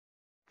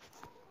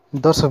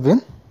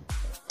दर्शकबिन,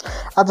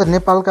 आज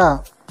नेपालका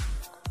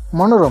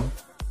मनोरम,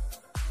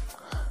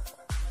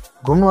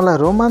 घुम्नलाई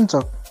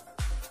रोमाञ्चक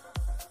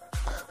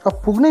र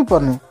पुग्नै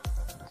पर्ने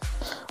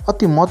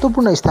अति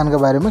महत्त्वपूर्ण स्थानका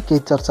बारेमा केही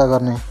चर्चा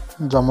गर्ने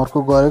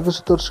जमर्को गरेको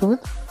छु। दर्शकबिन,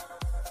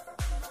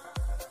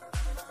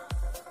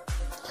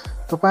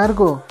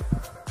 तपाईहरुको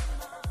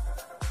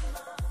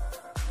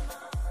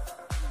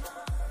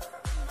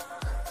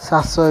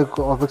साथ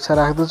सहयोगको अपेक्षा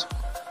राख्दछु।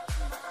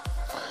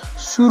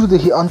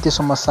 सुरुदेखि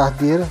अन्त्यसम्म साथ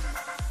दिएर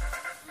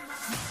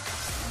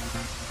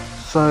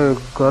सहयोग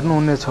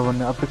गर्नुहुनेछ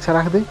भन्ने अपेक्षा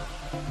राख्दै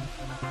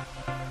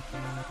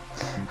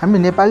हामी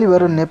नेपाली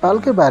भएर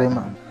नेपालकै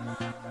बारेमा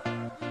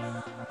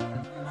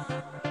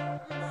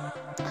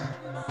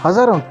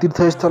हजारौं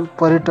तीर्थस्थल,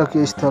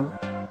 पर्यटकीय स्थल,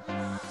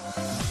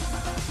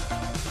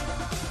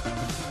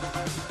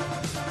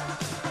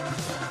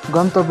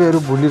 गन्तव्यहरू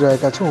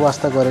भुलिरहेका छौं,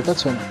 वास्ता गरेका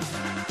छैनौं।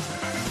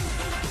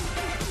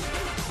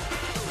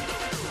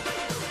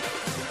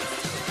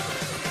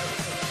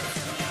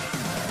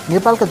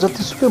 नेपालका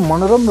जतिसुकै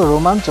मनोरम र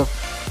रोमाञ्चक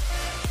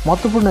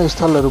महत्त्वपूर्ण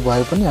स्थलहरू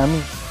भए पनि हामी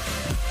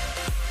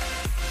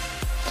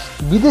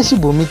विदेशी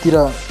भूमितिर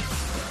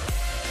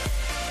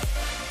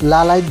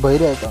लालायित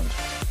भइरहेका हुन्छौँ।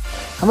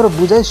 हाम्रो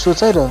बुझाइ,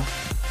 सोचाइ र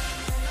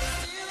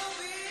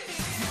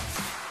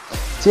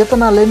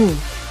चेतनाले नै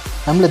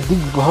हामीलाई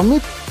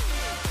दिग्भ्रमित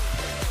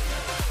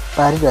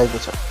पारिरहेको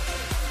छ।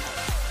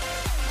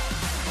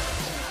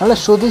 हामीलाई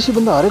स्वदेशी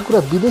भन्दा हरेक कुरा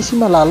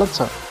विदेशीमा लालच छ।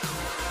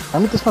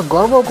 हामी त्यसमा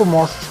गर्वको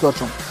महसुस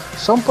गर्छौँ,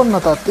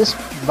 सम्पन्नता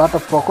त्यसबाट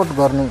प्रकट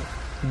गर्ने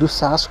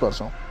दुस्साहस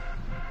गर्छौँ।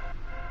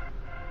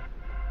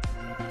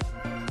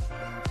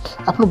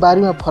 आफ्नो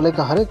बारीमा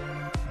फलेका हरेक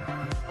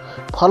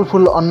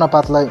फलफुल,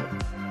 अन्नपातलाई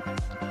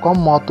कम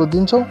महत्त्व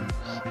दिन्छौँ।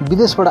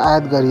 विदेशबाट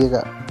आयात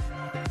गरिएका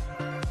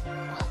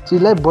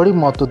चिजलाई बढी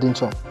महत्त्व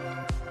दिन्छौँ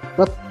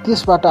र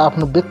त्यसबाट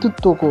आफ्नो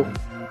व्यक्तित्वको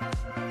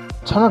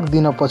छनक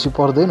दिन पछि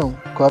पर्दैनौँ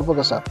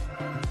गर्वका साथ।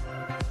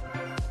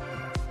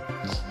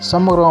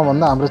 समग्रमा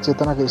भन्दा हाम्रो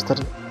चेतनाको स्तर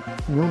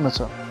न्यून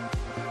छ।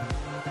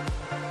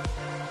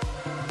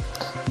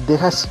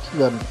 देखासिखी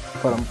गर्ने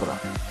परम्परा,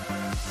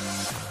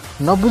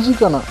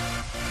 नबुझिकन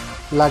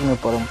लाग्ने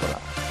परम्परा,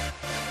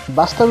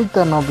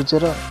 वास्तविकता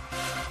नबुझेर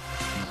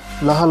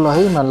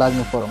लहलहैमा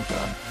लाग्ने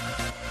परम्परा।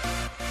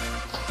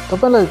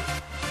 तपाईँ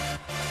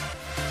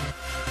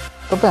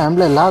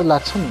हामीलाई लाज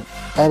लाग्छ नि,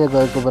 बाहिर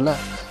गएको बेला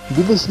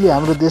विदेशीले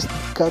हाम्रो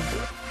देशका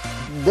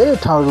धेरै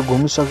ठाउँहरू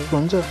घुमिसकेको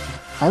हुन्छ,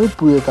 हामी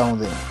पुगेका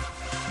हुँदैनौँ।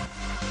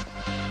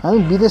 हामी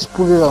विदेश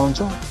पुगेका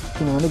हुन्छौँ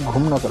किनभने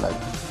घुम्नको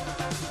लागि।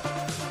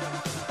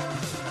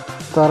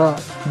 तर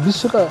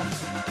विश्वका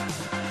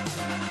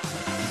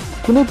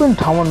कुनै पनि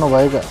ठाउँमा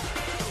नभएका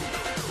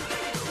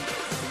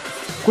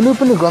कुनै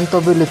पनि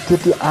गन्तव्यले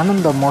त्यति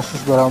आनन्द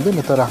महसुस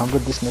गराउँदैन। तर हाम्रो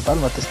देश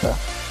नेपालमा त्यस्ता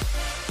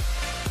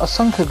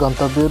असङ्ख्य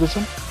गन्तव्यहरू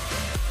छन्,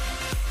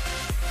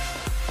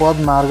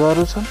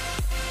 पदमार्गहरू छन्,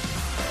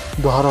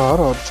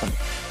 धरोहरहरू छन्।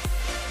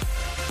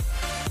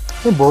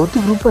 यो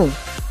भौतिक रूपमै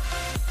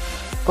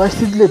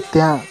परिस्थितिले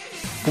त्यहाँ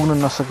पुग्न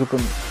नसके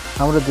पनि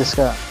हाम्रो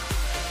देशका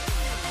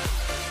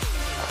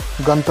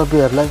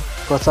गन्तव्यहरूलाई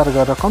प्रचार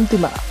गरेर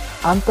कम्तीमा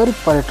आन्तरिक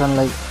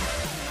पर्यटनलाई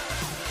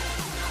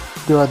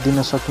टेवा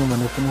दिन सक्यौँ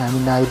भने पनि हामी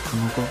नागरिक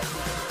हुनुको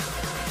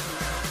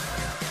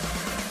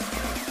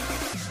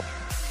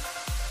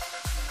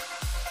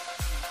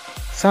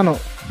सानो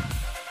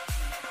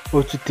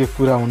औचित्य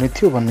पुरा हुने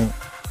थियो भन्ने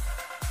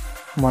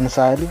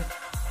मनसायले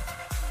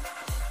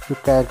यो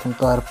कार्यक्रम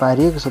तयार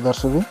पारिएको छ।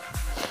 दर्शकबिन,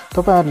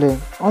 तपाईहरुले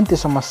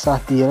अन्त्यसम्म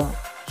साथ दिएर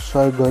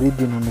सहयोग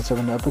गरिदिनुहुनेछ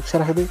भन्ने अपेक्षा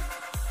राख्दै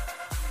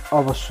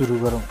अब सुरु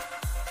गरौँ।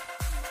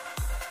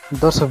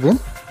 दर्शकबिन,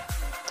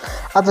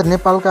 आज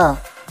नेपालका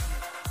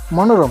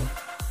मनोरम,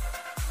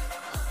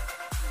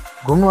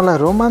 घुम्नलाई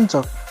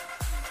रोमाञ्चक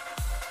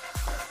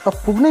र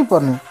पुग्नै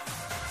पर्ने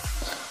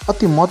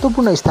अति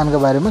महत्त्वपूर्ण स्थानका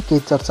बारेमा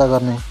केही चर्चा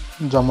गर्ने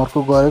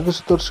जमर्को गरेको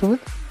छु। दर्शकबिन,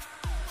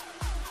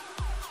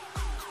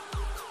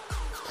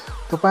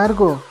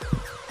 तपाईहरुको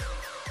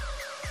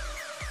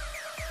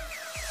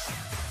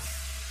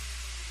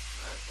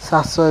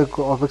साथ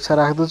सहयोगको अपेक्षा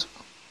राख्दछु।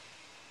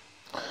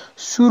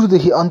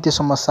 सुरुदेखि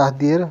अन्त्यसम्म साथ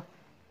दिएर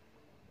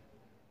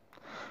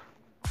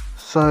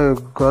सहयोग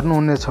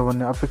गर्नुहुनेछ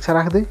भन्ने अपेक्षा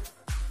राख्दै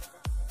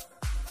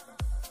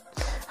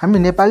हामी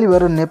नेपाली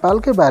भएर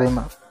नेपालकै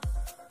बारेमा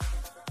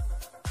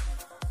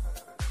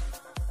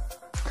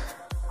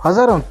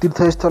हजारौं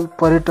तीर्थस्थल,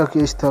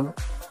 पर्यटकीय स्थल,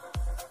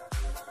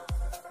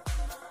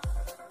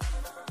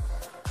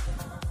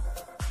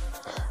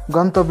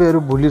 गन्तव्यहरू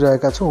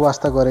भुलिरहेका छौँ,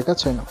 वास्ता गरेका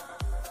छैनौँ।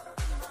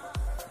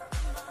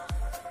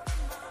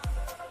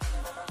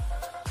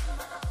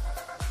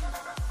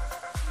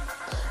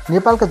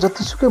 नेपालका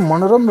जतिसुकै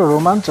मनोरम र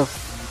रोमाञ्चक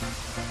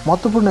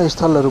महत्त्वपूर्ण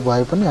स्थलहरू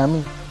भए पनि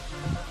हामी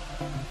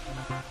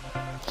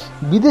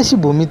विदेशी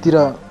भूमितिर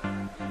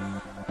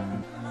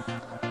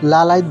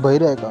लालायित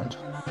भइरहेका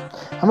हुन्छौँ।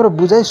 हाम्रो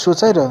बुझाइ,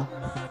 सोचाइ र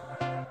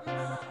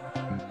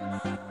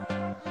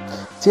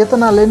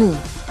चेतनाले नै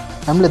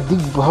हामीलाई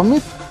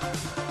दिग्भ्रमित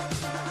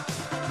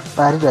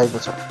पारिरहेको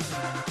छ।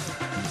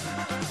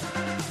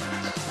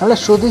 हामीलाई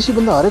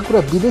स्वदेशीभन्दा हरेक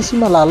कुरा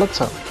विदेशीमा लालच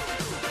छ।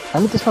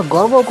 हामी त्यसमा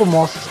गर्वको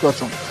महसुस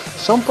गर्छौँ,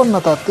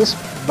 सम्पन्नता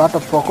त्यसबाट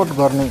प्रकट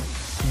गर्ने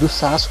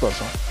दुस्साहस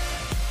गर्छौँ।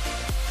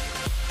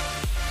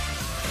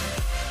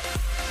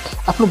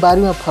 आफ्नो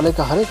बारीमा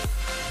फलेका हरेक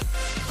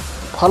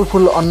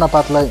फलफुल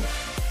अन्नपातलाई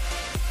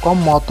कम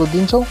महत्त्व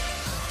दिन्छौँ,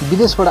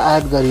 विदेशबाट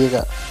आयात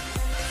गरिएका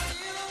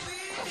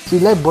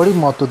चिजलाई बढी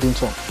महत्त्व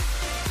दिन्छौँ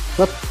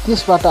र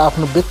त्यसबाट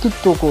आफ्नो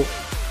व्यक्तित्वको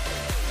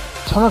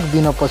छनक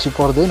दिन पछि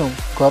पर्दैनौँ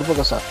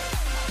गर्वका साथ।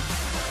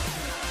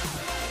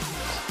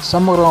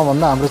 समग्रमा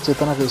भन्दा हाम्रो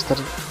चेतनाको स्तर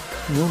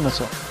न्यून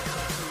छ।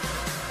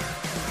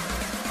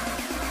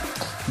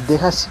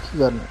 देखासिखी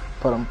गर्ने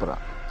परम्परा,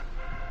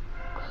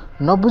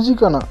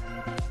 नबुझिकन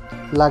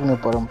लाग्ने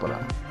परम्परा,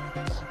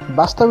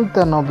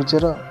 वास्तविकता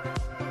नबुझेर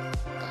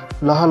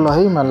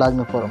लहलहैमा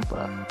लाग्ने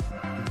परम्परा।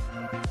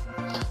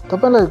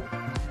 तपाईलाई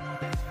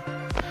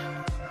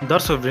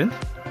दर्शकवृन्द,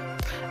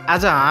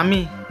 आज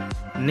हामी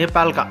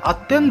नेपालका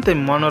अत्यन्तै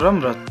मनोरम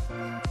र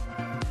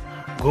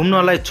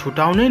घुम्नलाई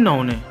छुटाउनै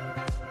नहुने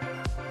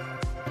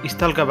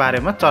स्थलका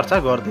बारेमा चर्चा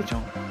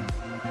गर्दैछौँ,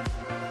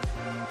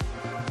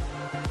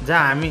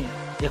 जहाँ हामी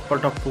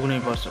एकपल्ट पुग्नै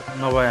पर्छ,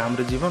 नभए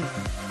हाम्रो जीवन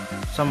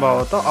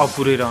सम्भवतः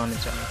अपुरै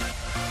रहनेछ।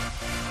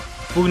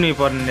 पुग्नै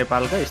पर्ने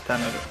नेपालका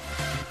स्थानहरू।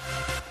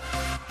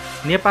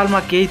 नेपालमा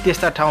केही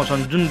त्यस्ता ठाउँ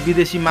छन् जुन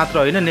विदेशी मात्र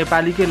होइन,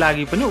 नेपालीकै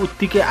लागि पनि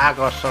उत्तिकै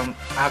आकर्षक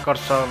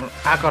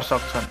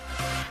छन्।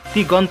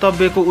 ती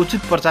गन्तव्यको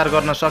उचित प्रचार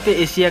गर्न सके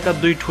एसियाका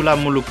दुई ठुला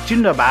मुलुक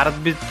चीन र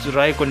भारतबीच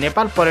रहेको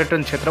नेपाल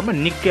पर्यटन क्षेत्रमा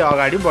निकै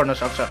अगाडि बढ्न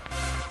सक्छ।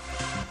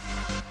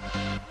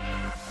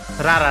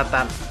 रारा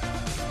ताल।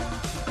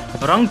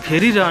 रङ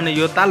फेरिरहने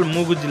यो ताल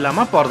मुगु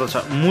जिल्लामा पर्दछ।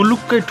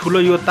 मुलुककै ठुलो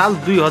यो ताल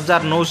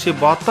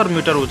 2972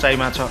 मिटर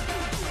उचाइमा छ।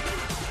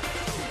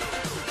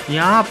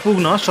 यहाँ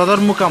पुग्न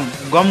सदरमुकाम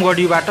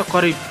गमगढीबाट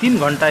करिब 3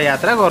 घण्टा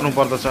यात्रा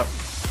गर्नुपर्दछ।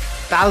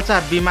 तालचा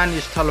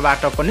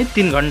विमानस्थलबाट पनि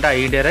 3 घण्टा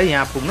हिँडेर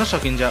यहाँ पुग्न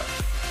सकिन्छ।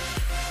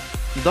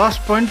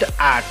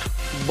 10.8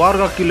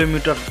 वर्ग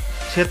किलोमिटर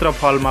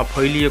क्षेत्रफलमा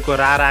फैलिएको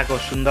राराको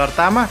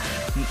सुन्दरतामा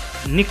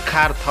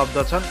निखार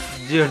थप्दछन्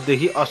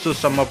जेठदेखि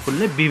असोजसम्म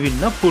फुल्ने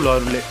विभिन्न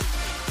फुलहरूले।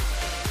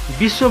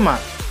 विश्वमा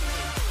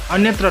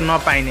अन्यत्र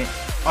नपाइने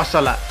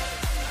असला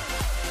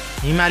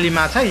हिमाली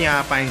माछा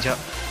यहाँ पाइन्छ।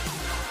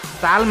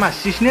 तालमा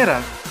सिस्ने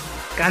र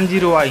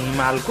कान्जिरोवा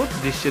हिमालको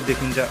दृश्य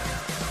देखिन्छ।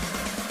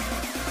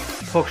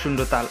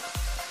 फोक्सुन्डो ताल।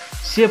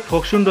 से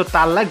फोक्सुन्डो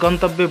ताललाई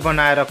गन्तव्य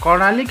बनाएर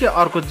कर्णालीकै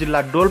अर्को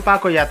जिल्ला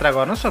डोल्पाको यात्रा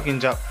गर्न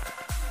सकिन्छ।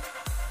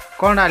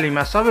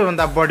 कर्णालीमा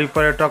सबैभन्दा बढी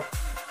पर्यटक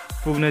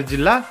पुग्ने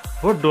जिल्ला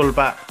हो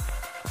डोल्पा।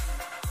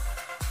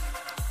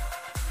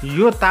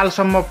 यो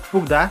तालसम्म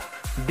पुग्दा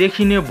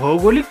देखिने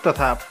भौगोलिक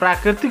तथा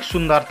प्राकृतिक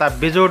सुन्दरता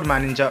बेजोड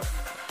मानिन्छ।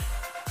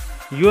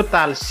 यो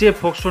ताल से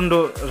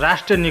फोक्सुन्डो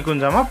राष्ट्रिय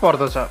निकुञ्जमा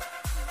पर्दछ,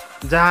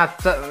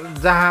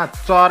 जहाँ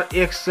चर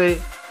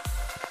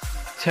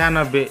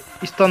 196,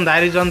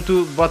 स्तनधारी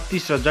जन्तु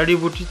 32 र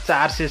जडीबुटी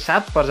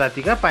 407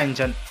 प्रजातिका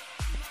पाइन्छन्।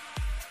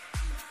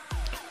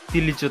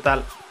 तिलिचो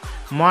ताल।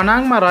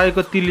 मनाङमा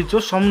रहेको तिलिचो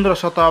समुद्र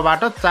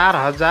सतहबाट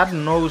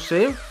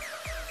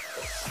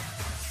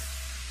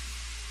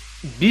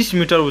 4020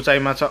 मिटर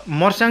उचाइमा छ।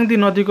 मर्स्याङ्दी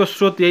नदीको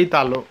स्रोत यही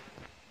ताल हो।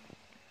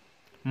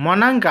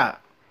 मनाङका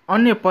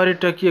अन्य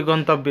पर्यटकीय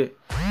गन्तव्य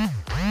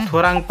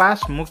थोराङ पास,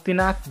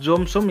 मुक्तिनाथ,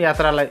 जोमसोम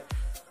यात्रालाई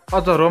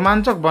अझ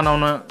रोमाञ्चक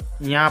बनाउन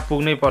यहाँ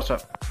पुग्नै पर्छ।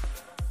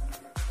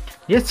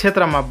 यस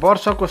क्षेत्रमा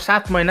वर्षको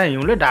 7 महिना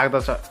हिउँले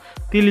ढाक्दछ।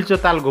 तिलिचो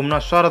ताल घुम्न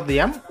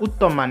शरदयाम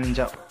उत्तम मानिन्छ।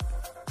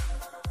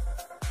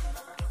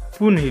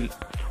 पुन हिल।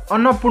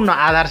 अन्नपूर्ण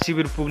आधार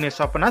शिविर पुग्ने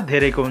सपना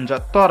धेरैको हुन्छ,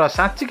 तर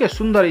साँच्चीकै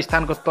सुन्दर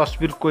स्थानको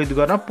तस्बिर कैद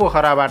गर्न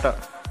पोखराबाट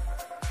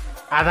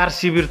आधार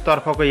शिविर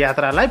तर्फको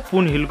यात्रालाई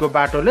पुन हिलको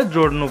बाटोले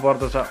जोड्नु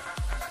पर्दछ।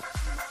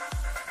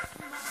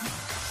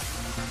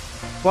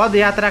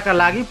 पदयात्राका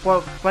लागि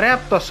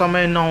पर्याप्त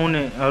समय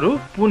नहुनेहरू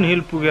पुन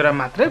हिल पुगेर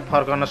मात्रै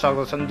फर्कन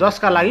सक्दछन्,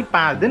 जसका लागि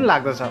 5 दिन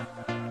लाग्दछ।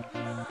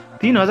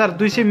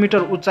 3200 मिटर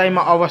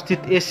उचाइमा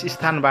अवस्थित यस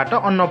स्थानबाट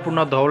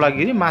अन्नपूर्ण,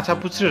 धौलागिरी,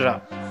 माछापुच्छ्रे र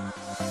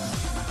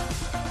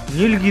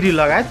नीलगिरी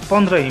लगायत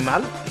 15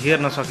 हिमाल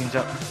हेर्न सकिन्छ।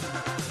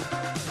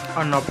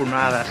 अन्नपूर्ण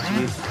आधार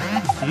शिविर।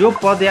 यो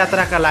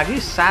पदयात्राका लागि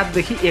 7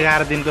 देखि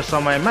 11 दिनको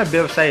समयमा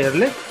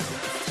व्यवसायीहरूले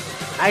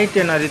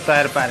आइटेनरी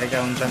तयार पारेका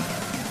हुन्छन्।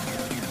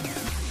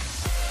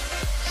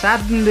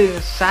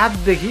 7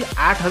 देखि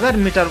 8000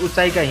 मिटर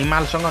उचाइका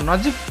हिमालसँग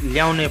नजिक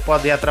ल्याउने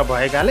पदयात्रा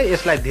भएकाले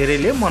यसलाई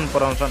धेरैले मन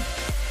पराउँछन्।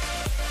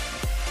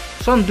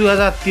 सन्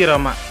 2013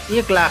 मा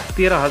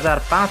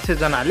 1,13,500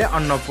 जनाले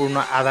अन्नपूर्ण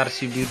आधार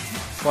शिविर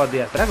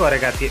पदयात्रा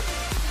गरेका थिए।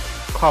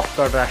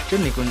 खप्तड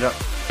राष्ट्रिय निकुञ्ज।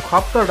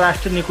 खप्तड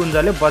राष्ट्रिय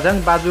निकुञ्जले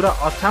बझाङ, बाजुरा,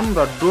 अछाम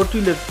र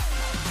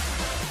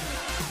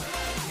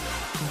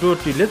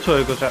डोटीले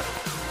छोएको छ।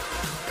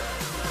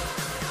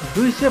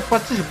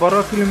 225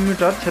 वर्ग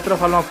किलोमिटर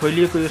क्षेत्रफलमा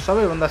फैलिएको यो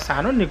सबैभन्दा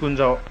सानो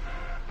निकुञ्ज हो।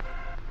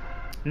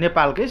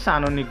 नेपालकै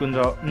सानो निकुञ्ज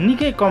हो।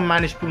 निकै कम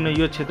मानिस पुग्ने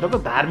यो क्षेत्रको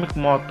धार्मिक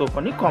महत्त्व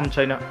पनि कम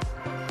छैन।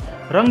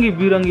 रङ्गी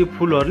बिरङ्गी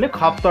फुलहरूले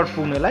खप्तड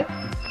पुग्नेलाई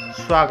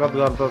स्वागत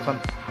गर्दछन्।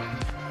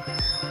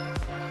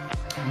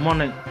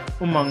 मनै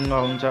उमङ्ग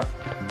हुन्छ।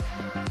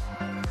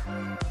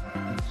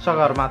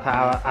 सगरमाथा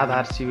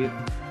आधार शिविर।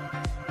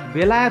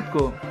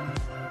 बेलायतको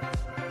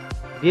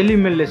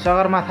डेलीमेलले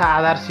सगरमाथा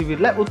आधार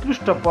शिविरलाई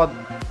उत्कृष्ट पद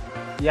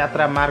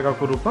यात्रा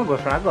मार्गको रूपमा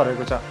घोषणा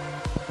गरेको छ।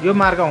 यो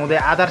मार्ग हुँदै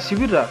आधार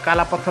शिविर र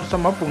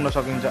कालापत्थरसम्म पुग्न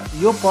सकिन्छ।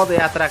 यो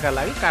पदयात्राका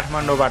लागि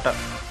काठमाडौँबाट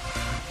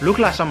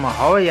लुक्लासम्म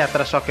हवाई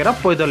यात्रा सकेर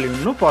पैदल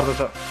हिँड्नु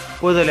पर्दछ।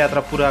 पैदल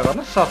यात्रा पुरा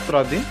गर्न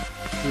 17 दिन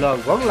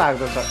लगभग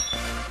लाग्दछ।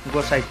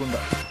 गोसाइकुण्ड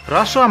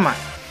रसुवामा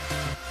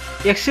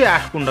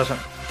 108 कुण्ड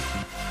छन्।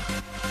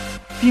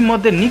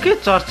 तीमध्ये निकै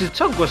चर्चित छ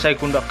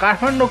गोसाइकुण्ड।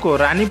 काठमाडौँको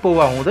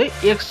रानीपौवा हुँदै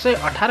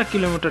 118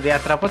 किलोमिटर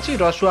यात्रापछि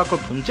रसुवाको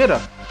थुन्चे र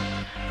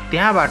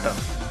त्यहाँबाट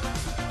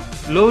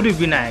लौरी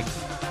विनायक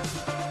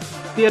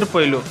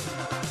तेरपैलो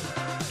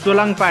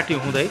चोलाङपाटी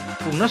हुँदै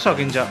पुग्न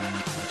सकिन्छ।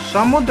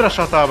 समुद्र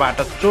सतहबाट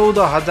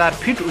 14,000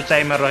 फिट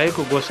उचाइमा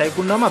रहेको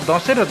गोसाइकुण्डमा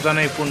दसैँ र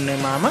जनै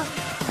पूर्णिमामा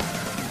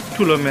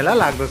ठुलो मेला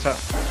लाग्दछ।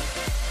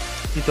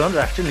 चितवन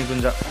राष्ट्रिय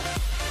निकुञ्ज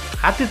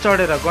हात्ती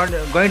चढेर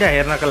गैंडा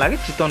हेर्नका लागि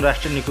चितवन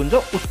राष्ट्रिय निकुञ्ज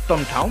उत्तम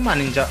ठाउँ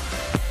मानिन्छ।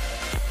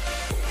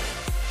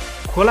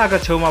 खोलाका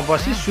छेउमा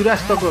बसी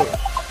सूर्यास्तको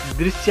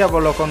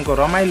दृश्यावलोकनको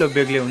रमाइलो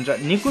बेग्लै हुन्छ।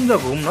 निकुञ्ज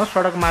घुम्न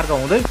सडक मार्ग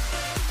हुँदै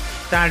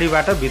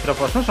टाँडीबाट भित्र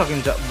पस्न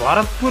सकिन्छ।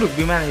 भरतपुर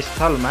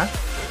विमानस्थलमा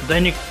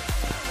दैनिक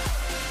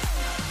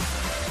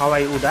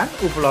हवाई उडान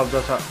उपलब्ध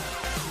छ।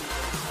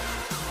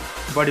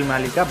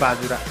 बडीमालिका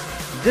बाजुरा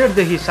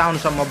जेठदेखि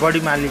साउनसम्म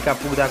बडीमालिका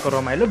पुग्दाको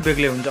रमाइलो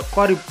बेग्लै हुन्छ।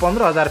 करिब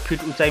 15,000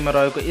 फिट उचाइमा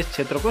रहेको यस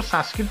क्षेत्रको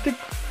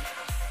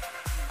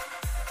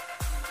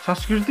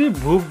संस्कृति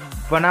भू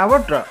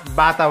बनावट र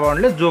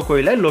वातावरणले जो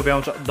कोहीलाई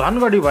लोभ्याउँछ।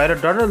 धनगढी भएर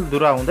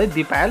डडलधुरा हुँदै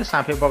दिपायल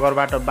साँफे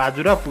बगरबाट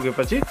बाजुरा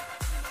पुगेपछि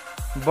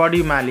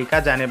बडीमालिका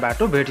जाने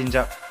बाटो भेटिन्छ।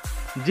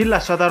 जिल्ला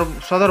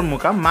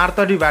सदरमुकाम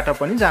मार्तडीबाट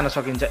पनि जान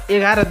सकिन्छ।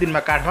 11 दिनमा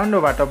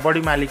काठमाडौँबाट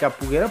बडीमालिका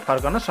पुगेर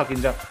फर्कन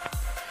सकिन्छ।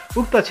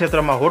 उक्त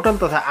क्षेत्रमा होटल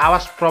तथा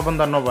आवास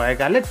प्रबन्ध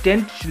नभएकाले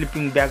टेन्ट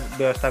स्लिपिङ ब्याग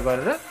व्यवस्था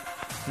गरेर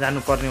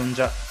जानुपर्ने हुन्छ।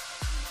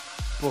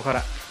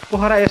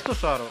 पोखरा यस्तो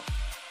सहर हो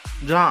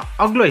जहाँ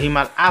अग्लो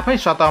हिमाल आफै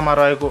सतहमा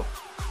रहेको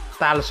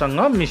तालसँग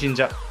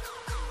मिसिन्छ।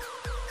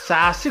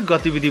 साहसिक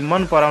गतिविधि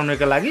मन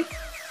पराउनेका लागि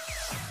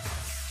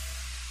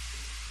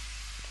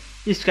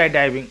स्काई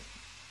डाइभिङ,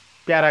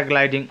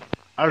 प्याराग्लाइडिङ,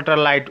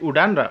 अल्ट्रालाइट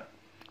उडान र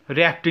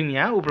र्याफ्टिङ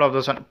यहाँ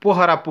उपलब्ध छन्।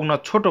 पोखरा पुग्न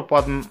छोटो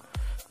पद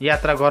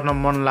यात्रा गर्न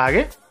मन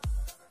लागे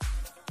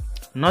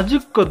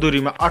नजिकको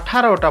दूरीमा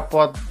 18वटा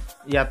पद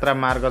यात्रा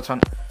मार्ग छन्।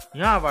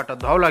 यहाँबाट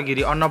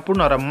धौलागिरी,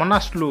 अन्नपूर्ण र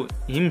मनास्लु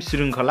हिम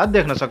श्रृङ्खला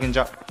देख्न सकिन्छ।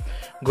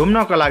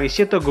 घुम्नका लागि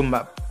सेतो गुम्बा,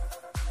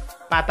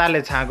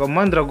 पाताले छाँगो,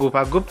 महेन्द्र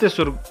गुफा,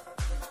 गुप्तेश्वर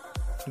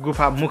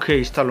गुफा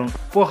मुख्य स्थल हुन्।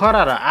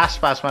 पोखरा र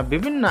आसपासमा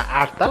विभिन्न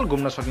आठताल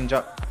घुम्न सकिन्छ।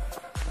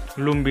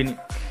 लुम्बिनी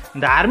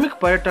धार्मिक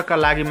पर्यटकका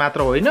लागि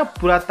मात्र होइन,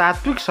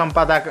 पुरातात्विक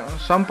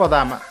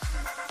सम्पदामा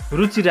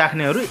रुचि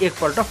राख्नेहरू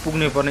एकपल्ट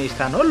पुग्नै पर्ने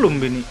स्थान हो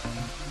लुम्बिनी।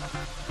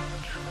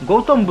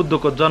 गौतम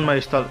बुद्धको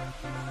जन्मस्थल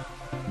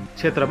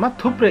क्षेत्रमा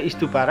थुप्रै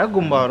स्तूपा र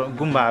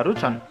गुम्बाहरू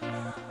छन्।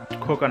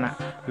 खोकना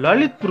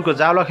ललितपुरको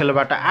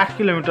जावलाखेलबाट 8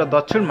 किलोमिटर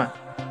दक्षिणमा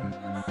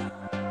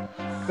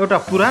एउटा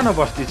पुरानो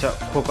बस्ती छ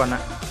खोकना।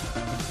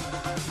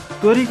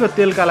 तोरीको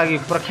तेलका लागि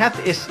प्रख्यात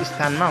यस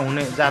स्थानमा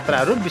हुने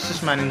जात्राहरू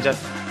विशेष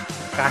मानिन्छन्।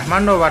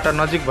 काठमाडौँबाट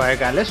नजिक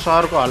भएकाले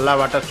सहरको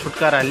हल्लाबाट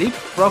छुटकारा लिई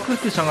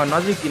प्रकृतिसँग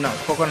नजिकिन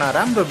खोकना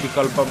राम्रो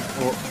विकल्प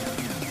हो।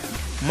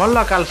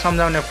 मल्लकाल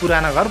सम्झाउने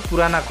पुराना घर,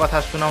 पुराना कथा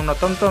सुनाउन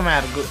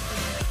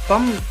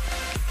तम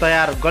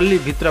तयार गल्ली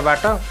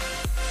भित्रबाट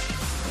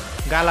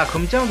गाला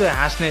खुम्च्याउँदै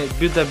हाँस्ने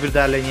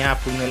वृद्धले यहाँ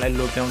पुग्नेलाई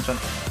लोभ्याउँछन्।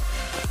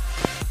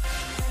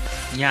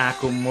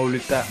 यहाँको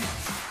मौलिकता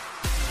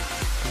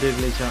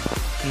बेग्लै छ।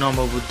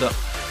 नमोबुद्ध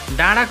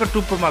डाँडाको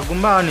टुप्पोमा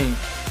गुम्बा अनि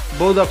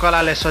बौद्ध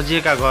कलाले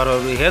सजिएका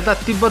घरहरू हेर्दा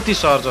तिब्बती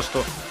सहर जस्तो।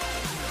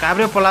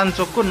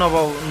 काभ्रेपलाञ्चोकको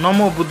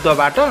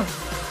नमोबुद्धबाट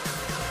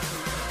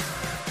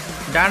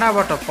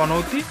डाँडाबाट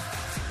पनौती,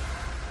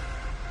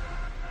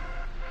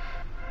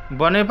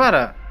 बनेपा र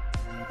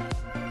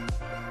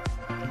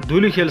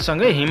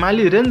धुलीखेलसँगै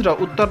हिमाली रेन्ज र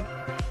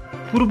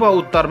पूर्व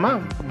उत्तरमा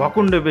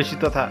भकुण्डे बेसी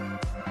तथा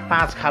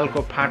 5 खालको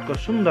फाँटको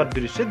सुन्दर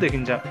दृश्य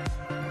देखिन्छ।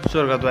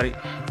 स्वर्गद्वारी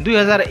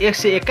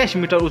 2121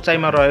 मिटर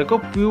उचाइमा रहेको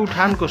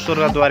प्युठानको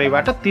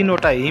स्वर्गद्वारीबाट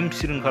 3वटा हिम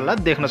श्रृङ्खला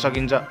देख्न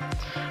सकिन्छ।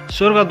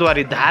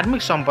 स्वर्गद्वारी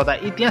धार्मिक सम्पदा,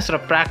 इतिहास र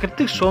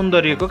प्राकृतिक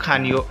सौन्दर्यको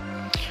खानी हो।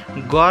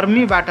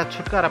 गर्मीबाट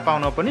छुटकारा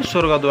पाउन पनि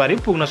स्वर्गद्वारी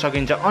पुग्न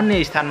सकिन्छ।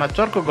 अन्य स्थानमा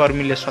चर्को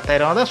गर्मीले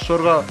सताइरहँदा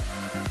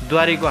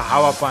स्वर्गद्वारीको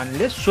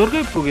हावापानीले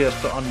स्वर्गै पुगे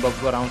जस्तो अनुभव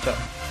गराउँछ।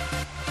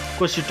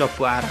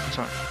 कोसीटप्पु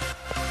आरक्षण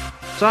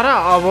चरा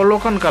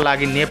अवलोकनका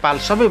लागि नेपाल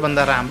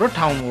सबैभन्दा राम्रो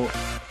ठाउँ हो।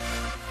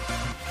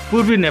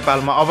 पूर्वी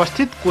नेपालमा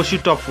अवस्थित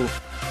कोसीटप्पु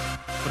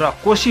र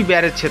कोसी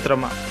ब्यारेज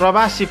क्षेत्रमा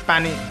प्रवासी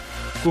पानी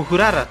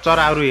कुखुरा र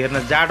चराहरू हेर्न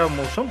जाडो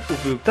मौसम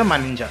उपयुक्त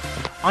मानिन्छ।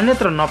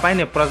 अन्यत्र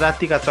नपाइने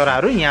प्रजातिका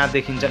चराहरू यहाँ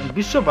देखिन्छन्।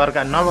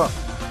 विश्वभरका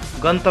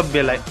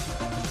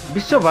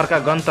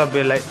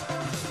गन्तव्यलाई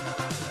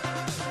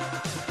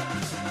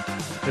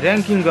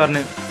र्याङ्किङ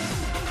गर्ने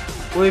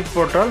वेब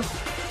पोर्टल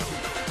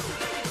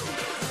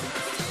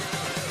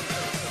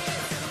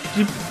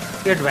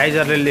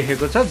एडभाइजरले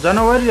लेखेको छ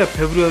जनवरी र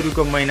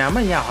फेब्रुअरीको महिनामा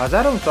यहाँ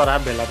हजारौं चरा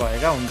भेला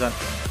भएका हुन्छन्।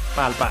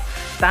 पाल्पा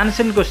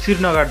तानसेनको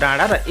श्रीनगर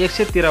डाँडा र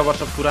 113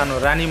 वर्ष पुरानो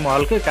रानी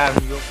महलकै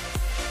कारण यो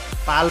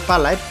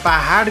पाल्पालाई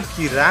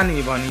पहाडकी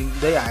रानी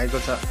भनिँदै आएको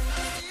छ।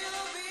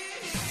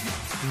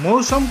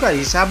 मौसमका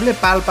हिसाबले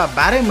पाल्पा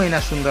 12 महिना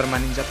सुन्दर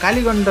मानिन्छ।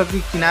 कालीगण्डकी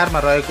किनारमा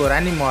रहेको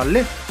रानी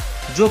महलले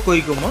जो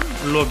कोहीको मन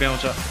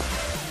लोभ्याउँछ।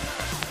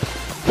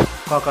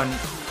 ककनी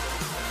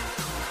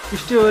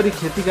स्ट्रबेरी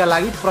खेतीका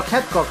लागि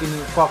प्रख्यात ककनी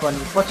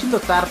पछिल्लो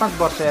 4-5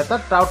 वर्ष यता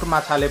ट्राउट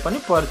माछाले पनि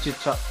परिचित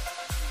छ।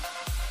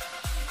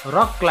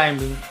 रक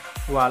क्लाइम्बिङ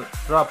वाल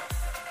र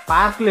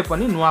पार्कले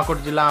पनि नुवाकोट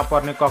जिल्लामा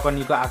पर्ने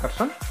ककनीको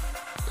आकर्षण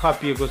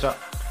थपिएको छ।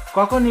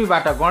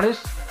 ककनीबाट गणेश,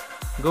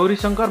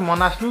 गौरीशङ्कर,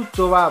 मनास्लु,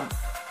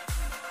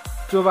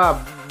 चोबा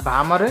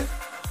भामरे,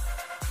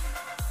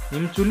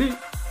 हिमचुली,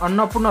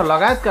 अन्नपूर्ण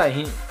लगायतका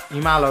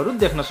हिमालहरू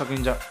देख्न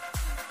सकिन्छ।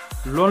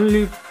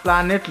 लोनली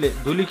प्लानेटले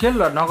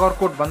धुलीखेल र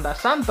नगरकोट भन्दा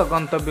शान्त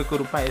गन्तव्यको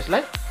रूपमा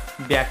यसलाई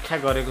व्याख्या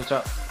गरेको छ।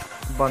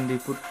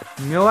 बन्दीपुर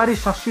नेवारी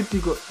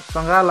संस्कृतिको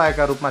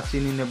सङ्ग्रहालयका रूपमा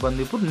चिनिने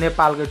बन्दीपुर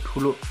नेपालकै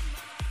ठुलो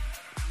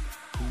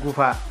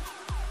गुफा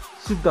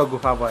सिद्ध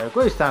गुफा भएको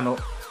स्थान हो।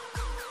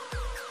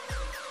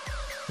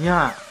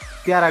 यहाँ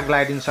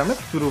प्याराग्लाइडिङ समेत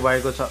सुरु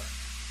भएको छ।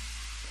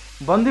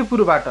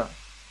 बन्दीपुरबाट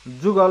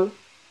जुगल,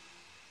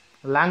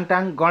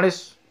 लाङटाङ, गणेश,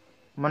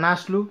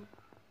 मनास्लु,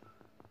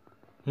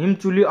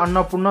 हिमचुली,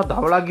 अन्नपूर्ण,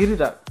 धवलागिरी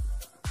र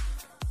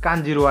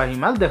कान्जिरवा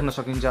हिमाल देख्न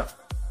सकिन्छ।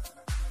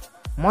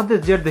 मध्य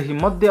जेठदेखि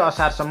मध्य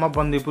असारसम्म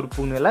बन्दीपुर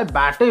पुग्नेलाई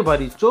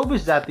बाटैभरि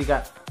 24 जातिका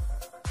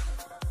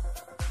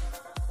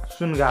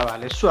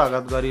सुनगावाले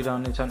स्वागत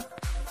गरिरहनेछन्।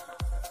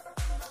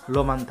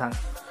 लोमान्थाङ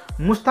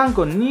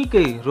मुस्ताङको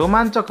निकै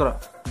रोमाञ्चक र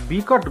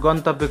विकट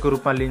गन्तव्यको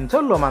रूपमा लिन्छ।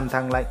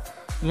 लोमान्थाङलाई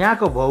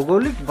यहाँको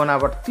भौगोलिक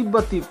बनावट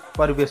तिब्बती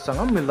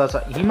परिवेशसँग मिल्दछ।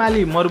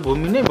 हिमाली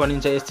मरुभूमि नै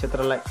भनिन्छ यस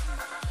क्षेत्रलाई।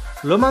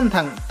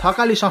 लोमान्थाङ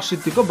थकाली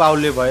संस्कृतिको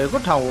बाहुल्य भएको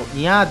ठाउँ हो।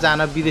 यहाँ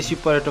जान विदेशी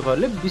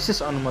पर्यटकहरूले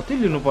विशेष अनुमति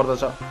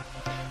लिनुपर्दछ।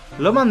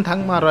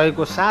 लोमान्थाङमा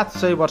रहेको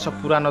 700 वर्ष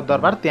पुरानो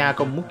दरबार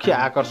त्यहाँको मुख्य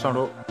आकर्षण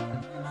हो।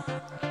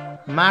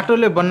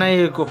 माटोले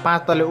बनाइएको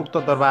 5 तले उक्त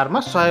दरबारमा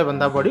 100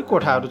 भन्दा बढी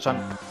कोठाहरू छन्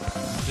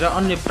र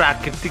अन्य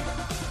प्राकृतिक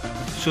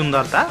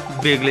सुन्दरता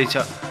बेग्लै छ।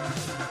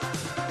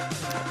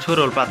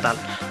 छोरोल्पा ताल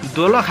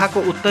दोलखाको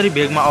उत्तरी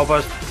भेगमा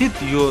अवस्थित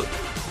यो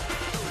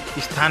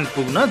स्थान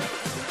पुग्न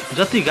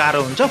जति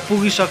गाह्रो हुन्छ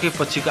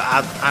पुगिसकेपछिको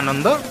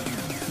आनन्द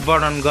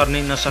वर्णन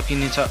गर्ने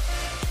नसकिनेछ।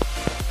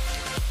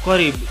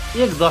 करिब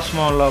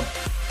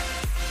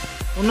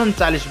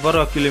 1.39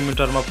 वर्ग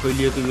किलोमिटरमा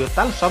फैलिएको यो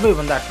ताल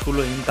सबैभन्दा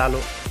ठुलो हिमताल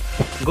हो।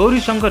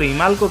 गौरीशङ्कर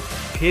हिमालको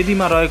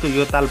फेदीमा रहेको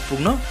यो ताल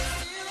पुग्न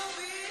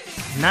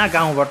ना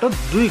गाउँबाट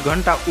 2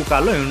 घण्टा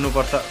उकालो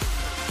हिँड्नुपर्छ।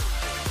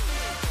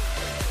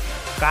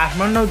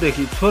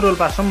 काठमाडौँदेखि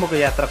छोरोल्पासम्मको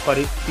यात्रा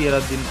करिब 13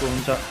 दिनको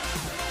हुन्छ।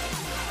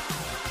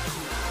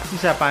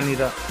 चिसापानी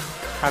र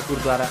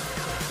ठाकुरद्वारा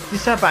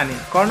चिसापानी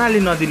कर्णाली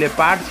नदीले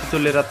पहाड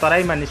छिचोलेर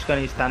तराईमा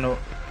निस्कने स्थान हो।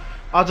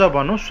 अझ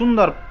भनौँ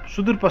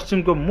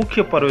सुदूरपश्चिमको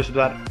मुख्य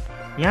प्रवेशद्वार।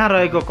 यहाँ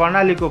रहेको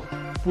कर्णालीको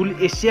पुल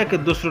एसियाकै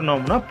दोस्रो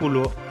नमुना पुल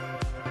हो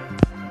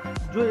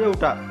जो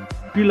एउटा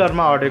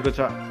पिलरमा अडेको छ।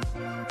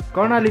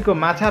 कर्णालीको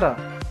माछा र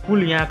पुल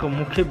यहाँको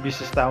मुख्य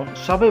विशेषता हुन्।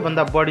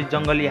 सबैभन्दा बढी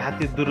जङ्गली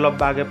हात्ती, दुर्लभ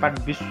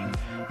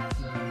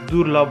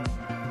दुर्लभ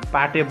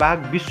पाटे बाघ,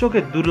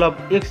 विश्वकै दुर्लभ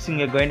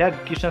एकसिङे गैंडा,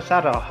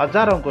 कृष्णसार र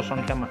हजारौंको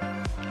सङ्ख्यामा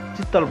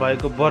चित्तल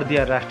भएको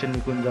बर्दिया राष्ट्रिय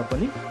निकुञ्ज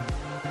पनि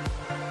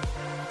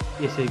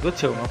यसैको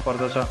छेउमा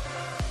पर्दछ।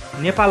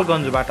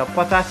 नेपालगञ्जबाट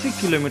 85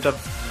 किलोमिटर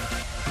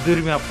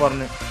दूरीमा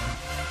पर्ने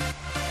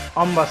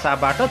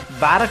अम्बसाबाट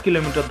 12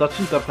 किलोमिटर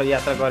दक्षिणतर्फ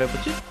यात्रा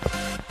गरेपछि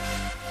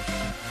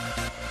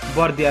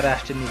बर्दिया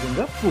राष्ट्रिय निकुञ्ज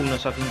पुग्न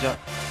सकिन्छ।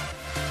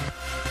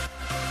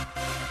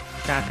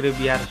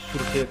 काँक्रेबिहार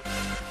सुर्खेत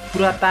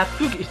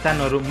पुरातात्विक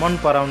स्थानहरू मन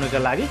पराउनका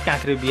लागि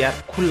काँक्रेबिहार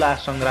खुल्ला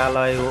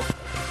सङ्ग्रहालय हो।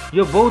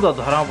 यो बौद्ध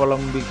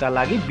धर्मावलम्बीका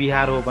लागि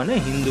बिहार हो भने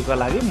हिन्दूका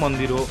लागि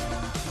मन्दिर हो।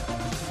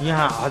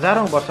 यहाँ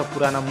हजारौं वर्ष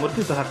पुराना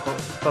मूर्ति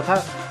तथा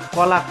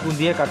कला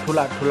कुँदिएका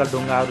ठुला ठुला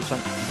ढुङ्गाहरू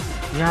छन्।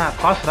 यहाँ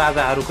खस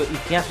राजाहरूको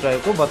इतिहास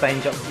रहेको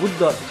बताइन्छ।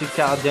 बुद्ध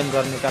शिक्षा अध्ययन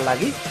गर्नका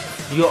लागि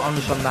यो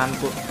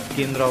अनुसन्धानको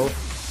केन्द्र हो।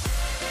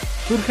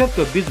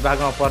 सुर्खेतको बीच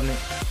भागमा पर्ने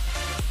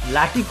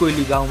लाठी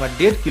कोइली गाउँमा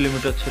 1.5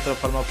 किलोमिटर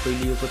क्षेत्रफलमा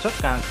फैलिएको छ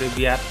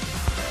काँक्रेबिहार।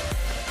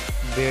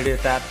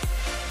 भेडेटार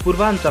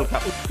पूर्वाञ्चलका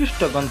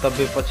उत्कृष्ट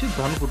गन्तव्यपछि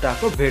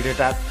धनकुटाको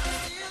भेडेटार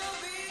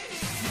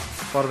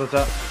पर्दछ।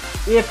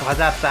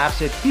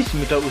 1430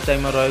 मिटर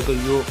उचाइमा रहेको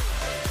यो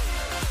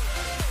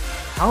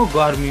ठाउँ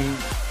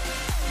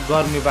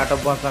गर्मीबाट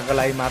बच्नका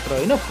लागि मात्र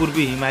होइन,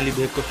 पूर्वी हिमाली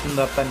भेगको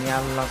सुन्दरता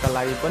निहाल्नका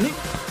लागि पनि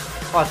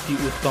अति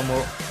उत्तम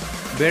हो।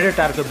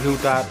 भेडेटारको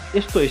भ्यूटार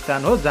यस्तो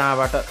स्थान हो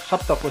जहाँबाट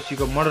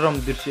सप्तकोशीको मनोरम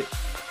दृश्य,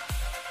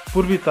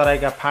 पूर्वी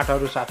तराईका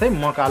फाँटहरू साथै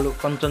मकालु,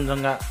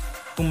 कञ्चनजङ्घा,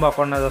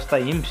 कुम्भकर्ण जस्ता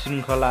हिम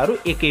श्रृङ्खलाहरू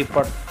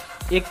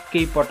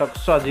एकैपटक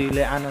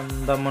सजिलै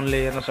आनन्द मनले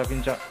हेर्न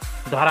सकिन्छ।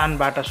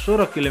 धरानबाट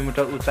 16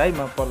 किलोमिटर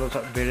उचाइमा पर्दछ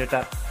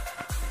भेडेटार।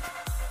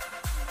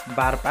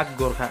 बारपाक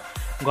गोर्खा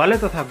घले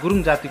तथा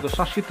गुरुङ जातिको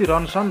संस्कृति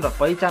रहनसहन र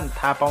पहिचान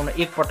थाहा पाउन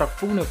एकपटक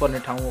पुग्नै पर्ने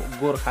ठाउँ हो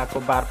गोर्खाको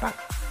बारपाक।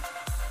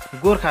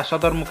 गोर्खा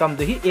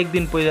सदरमुकामदेखि एक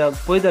दिन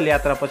पैदल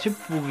यात्रापछि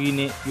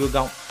पुगिने यो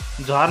गाउँ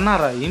झरना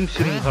र हिम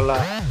श्रृङ्खला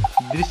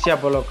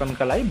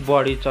दृश्यावलोकनका लागि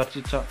बढी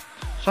चर्चित छ।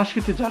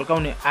 संस्कृति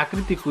झल्काउने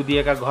आकृति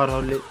कुदिएका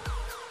घरहरूले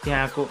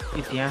त्यहाँको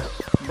इतिहास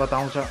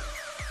बताउँछ।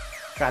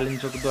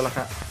 कालिन्चोक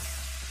दोलखा।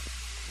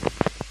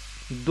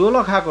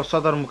 दोलखाको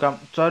सदरमुकाम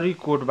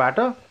चरीकोटबाट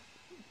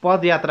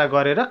पदयात्रा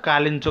गरेर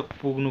कालिन्चोक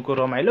पुग्नुको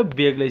रमाइलो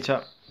बेग्लै छ।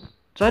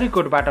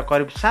 चरीकोटबाट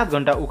करिब 7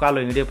 घण्टा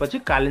उकालो हिँडेपछि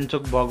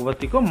कालिन्चोक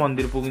भगवतीको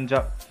मन्दिर पुगिन्छ।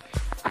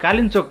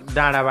 कालिन्चोक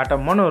डाँडाबाट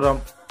मनोरम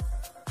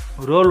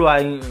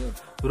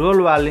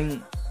रोलवालिङ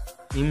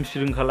हिम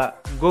श्रृङ्खला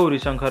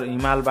गौरीशङ्कर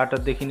हिमालबाट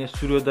देखिने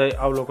सूर्योदय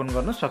अवलोकन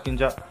गर्न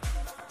सकिन्छ।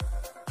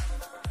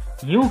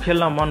 हिउँ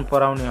खेल्न मन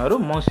पराउनेहरू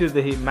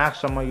मङ्सिरदेखि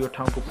माघसम्म यो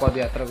ठाउँको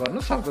पदयात्रा गर्न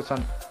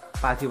सक्दछन्।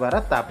 पाथिभरा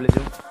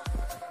ताप्लेजुङ।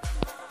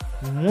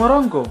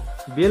 मोरङको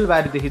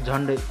बेलबारीदेखि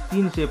झन्डै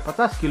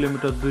 350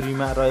 किलोमिटर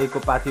दूरीमा रहेको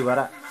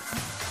पाथिभरा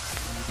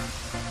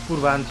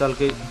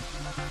पूर्वाञ्चलकै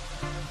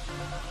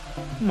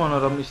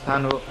मनोरम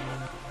स्थान हो।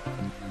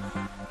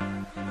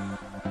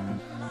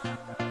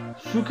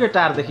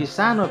 सुकेटारदेखि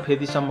सानो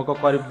फेदीसम्मको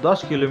करिब 10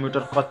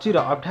 किलोमिटर कच्ची र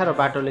अप्ठ्यारो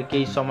बाटोले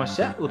केही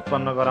समस्या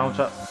उत्पन्न गराउँछ,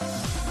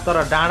 तर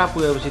डाँडा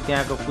पुगेपछि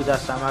त्यहाँको पूजा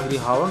सामग्री,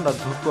 हवन र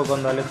धुपको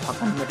गन्धले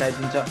थकान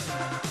मेटाइदिन्छ।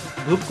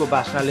 धुपको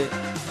बास्नाले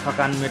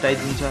थकान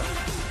मेटाइदिन्छ।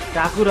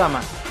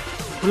 टाकुरामा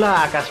खुला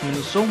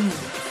आकाशमुनि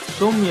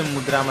सौम्य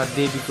मुद्रामा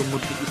देवीको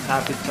मूर्ति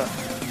स्थापित छ।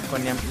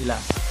 कन्याम इला।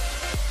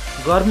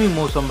 गर्मी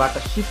मौसमबाट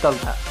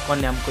शीतलता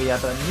कन्यामको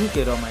यात्रा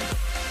निकै रमाइलो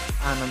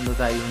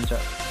आनन्ददायी हुन्छ।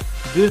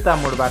 बिर्ता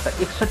मोडबाट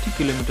 61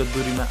 किलोमिटर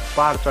दूरीमा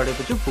पहाड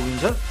चढेपछि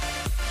पुगिन्छ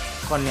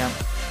कन्याम।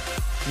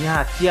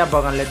 यहाँ चिया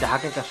बगानले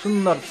ढाकेका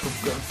सुन्दर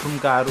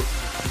ठुम्काहरू,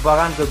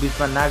 बगानको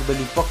बिचमा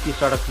नागबेली पक्की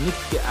सडक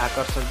निकै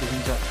आकर्षक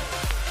देखिन्छ।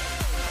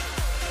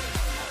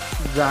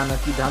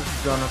 जानकी धाम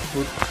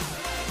जनकपुर।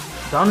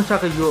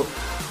 धनुषाको यो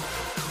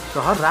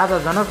सहर राजा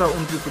जनक र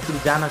उनकी पुत्री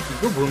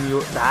जानकीको भूमि हो।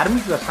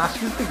 धार्मिक र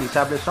सांस्कृतिक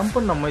हिसाबले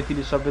सम्पूर्ण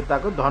मैथिली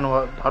सभ्यताको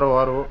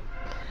धरोहर हो।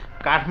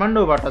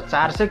 काठमाडौँबाट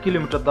 400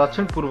 किलोमिटर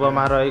दक्षिण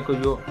पूर्वमा रहेको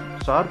यो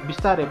सहर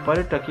बिस्तारै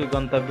पर्यटकीय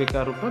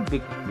गन्तव्यका रूपमा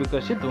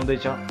विकसित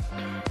हुँदैछ।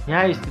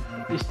 यहाँ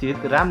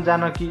स्थित राम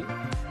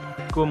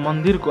जानकीको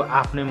मन्दिरको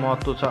आफ्नै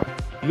महत्त्व छ।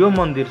 यो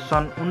मन्दिर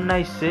सन्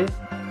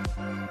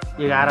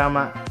 1911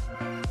 मा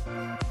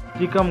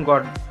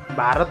टिकमगढ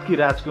भारतकी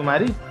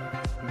राजकुमारी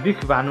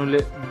बिखभानुले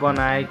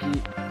बनाएकी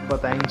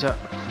बताइन्छ।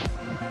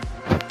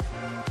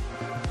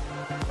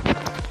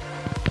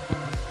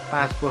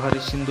 5 पोखरी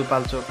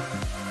सिन्धुपाल्चोक।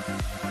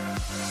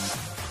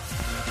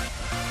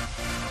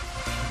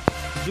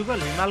 जुगल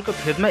हिमालको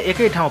फेदमा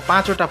एकै ठाउँ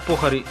 5 वटा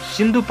पोखरी।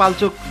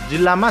 सिन्धुपाल्चोक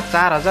जिल्लामा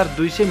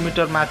 4200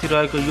 मिटर माथि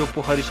रहेको यो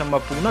पोखरीसम्म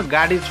पुग्न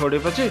गाडी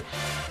छोडेपछि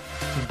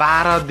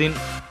 12 दिन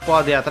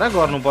पदयात्रा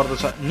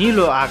गर्नुपर्दछ।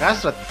 निलो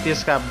आकाश र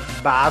त्यसका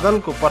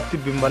बादलको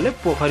प्रतिबिम्बले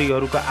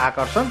पोखरीहरूको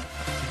आकर्षण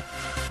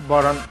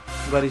वर्णन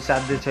गरी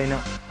साध्य छैन।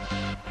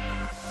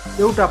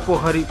 एउटा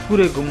पोखरी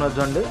पुरै घुम्न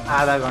झन्डै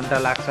आधा घण्टा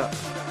लाग्छ।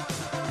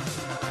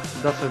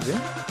 दर्शकले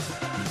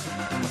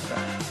नमस्कार,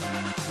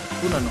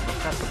 पुनः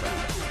नमस्कार तपाईँ।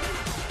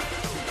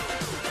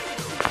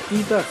 यी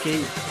त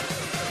केही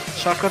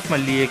सर्टकटमा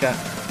लिएका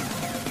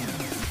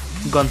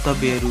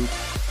गन्तव्यहरू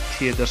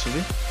थिए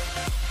दर्शकले।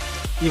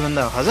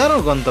 यीभन्दा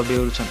हजारौँ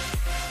गन्तव्यहरू छन्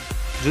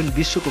जुन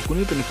विश्वको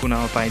कुनै पनि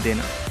कुनामा पाइँदैन,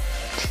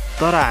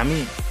 तर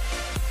हामी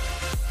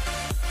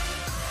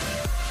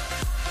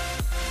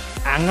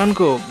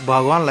आँगनको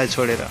भगवानलाई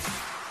छोडेर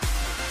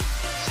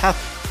साथ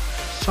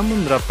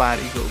समुद्र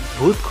पारीको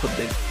भूत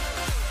खोज्दै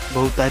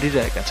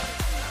भौतारिरहेका छौँ।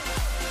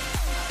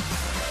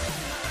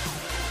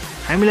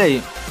 हामीलाई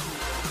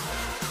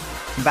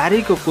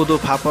बारीको कोदो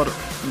फापर,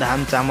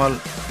 धान चामल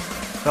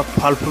र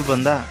फलफुल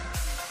भन्दा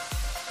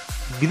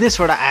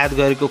विदेशबाट आयात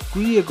गरेको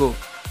कुहिएको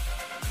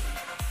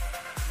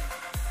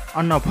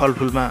अन्न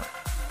फलफुलमा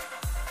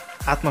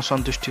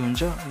आत्मसन्तुष्टि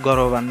हुन्छ,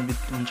 गौरवान्वित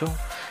हुन्छौँ।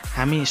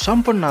 हामी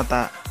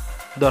सम्पन्नता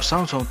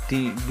दर्शाउँछौँ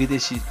ती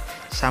विदेशी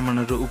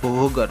सामानहरू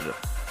उपभोग गरेर।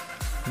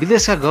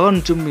 विदेशका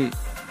गगनचुम्बी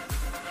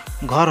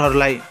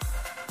घरहरूलाई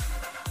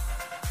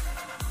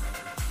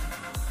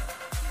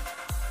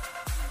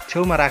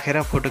छेउमा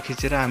राखेर फोटो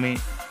खिचेर हामी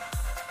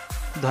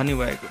धनी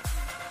भएको,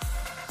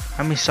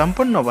 हामी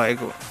सम्पन्न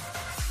भएको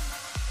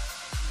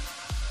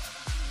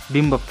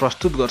बिम्ब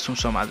प्रस्तुत गर्छौँ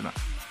समाजमा।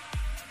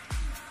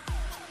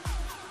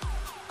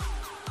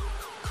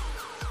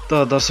 त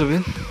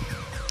दर्शकबिन,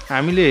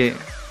 हामीले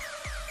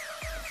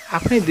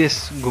आफ्नै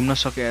देश घुम्न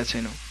सकेका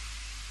छैनौँ।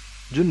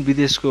 जुन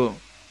विदेशको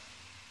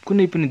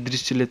कुनै पनि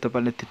दृश्यले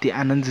तपाईँलाई त्यति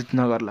आनन्दित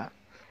नगर्ला,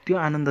 त्यो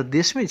आनन्द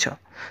देशमै छ।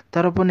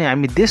 तर पनि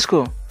हामी देशको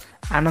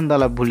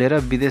आनन्दलाई भुलेर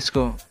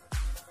विदेशको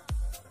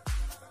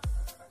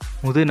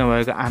हुँदै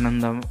नभएको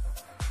आनन्द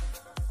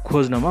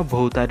खोज्नमा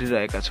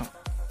भौतारिरहेका छौँ।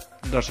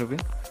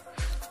 दर्शकबिन,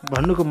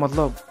 भन्नुको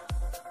मतलब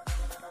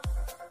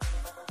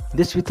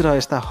देशभित्र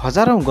यस्ता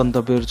हजारौँ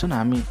गन्तव्यहरू छन्,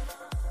 हामी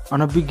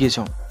अनभिज्ञ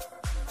छौँ।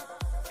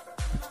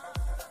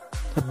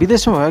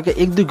 विदेशमा भएका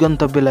 1-2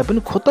 गन्तव्यलाई पनि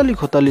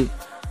खोतली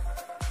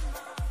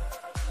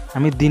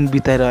हामी दिन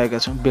बिताइरहेका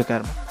छौँ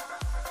बेकारमा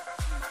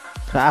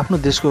र आफ्नो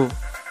देशको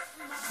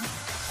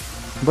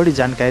बढी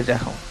जानकारी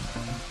राखौँ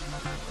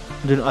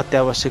जुन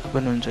अत्यावश्यक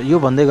पनि हुन्छ। यो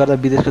भन्दै गर्दा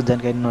विदेशको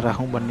जानकारी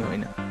नराखौँ भन्ने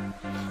होइन,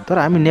 तर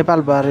हामी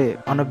नेपालबारे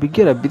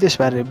अनभिज्ञ र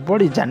विदेशबारे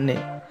बढी जान्ने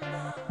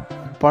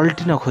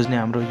पल्टिन खोज्ने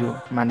हाम्रो यो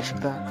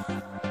मानसिकता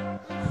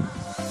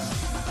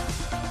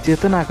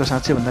चेतनाको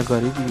साँच्चै भन्दा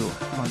गरिब यो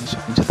भन्न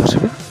सकिन्छ।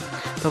 दर्शक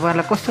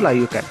तपाईँहरूलाई कस्तो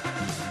लाग्यो यो कार्य?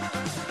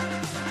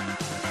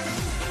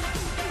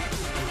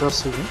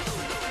 दर्शक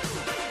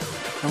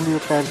हाम्रो यो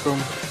कार्यक्रम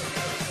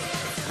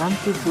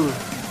कान्तिपुर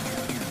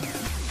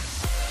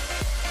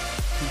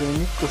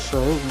दैनिकको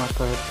सहयोगमा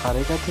तयार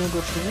पारेका थियौँ।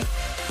 दर्शक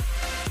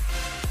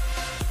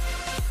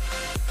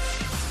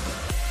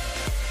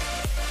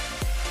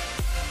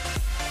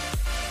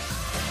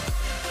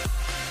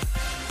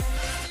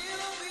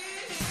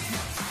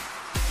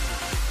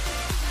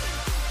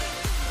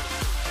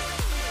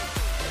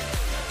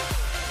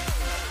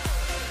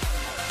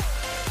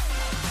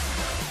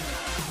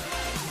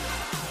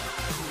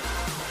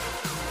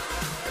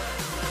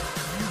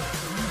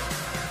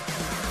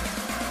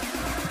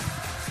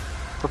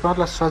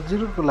तपाईँहरूलाई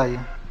सजिलोको लागि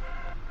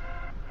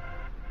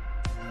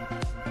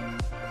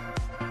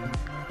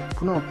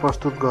पुनः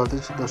प्रस्तुत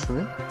गर्दैछु।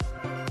 दर्शक